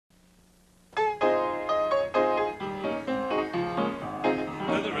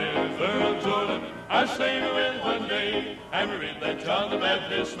I sang with one day, and we read that John the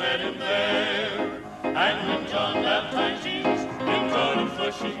Baptist met him there. And when John baptized Jesus in Jordan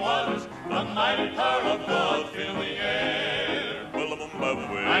flushing waters, the mighty power of God filled the air. Well, I'm on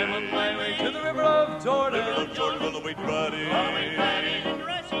my way. I'm on my way to the river of Jordan. River of Jordan, on the way riding. In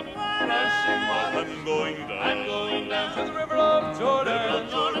rushing water. I'm going down. I'm going down to the river of Jordan. River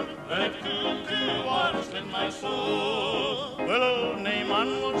of Jordan. Let cool, cool waters cleanse my soul. Well, old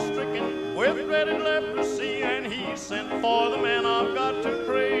Naaman was stricken with dreaded leprosy, and he sent for the man of God to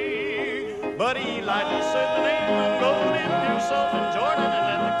pray. But Elijah said to Naaman, go dip yourself in Jordan and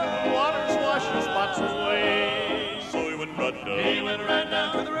let the cool waters wash your spots away. So he went right down. He went right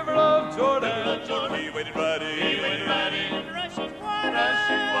down to the river of Jordan. River of Jordan. He waited right in. He went right in. Rushing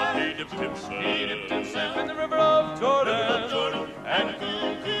water. He dipped himself. He dipped himself in the river of Jordan. River of Jordan. And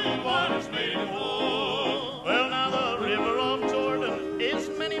cool, cool waters made him whole. Well, now the river of Jordan is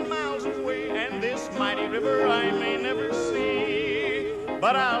many miles away, and this mighty river I may never see.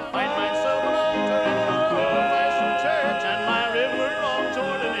 But I'll find myself an altar and an old-fashioned church, and my river of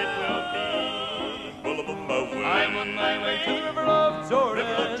Jordan it will be. Well, I'm on my way. I'm on my way to the river of Jordan.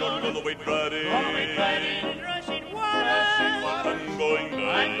 River of Jordan, on the way riding. In rushing water. I'm going down.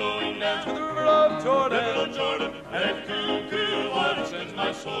 I'm going down to the river of Jordan. River of Jordan. And cool, cool waters cleanse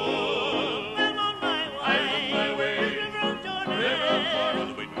my soul. I'm on my way. I'm on my way. River of Jordan. River of Jordan. On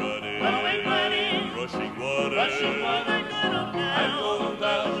the way riding. On the way riding. Rushing water. Rushing water. I'm going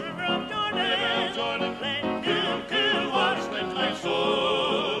down. River of Jordan. River of Jordan. Cool, cool waters cleanse my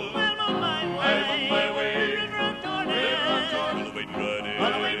soul. I'm on my way. I'm on my way. River of Jordan. River of Jordan. On the way riding.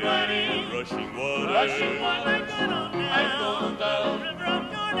 On the way riding. Rushing water. Rushing water. I'm going down. I'm going down.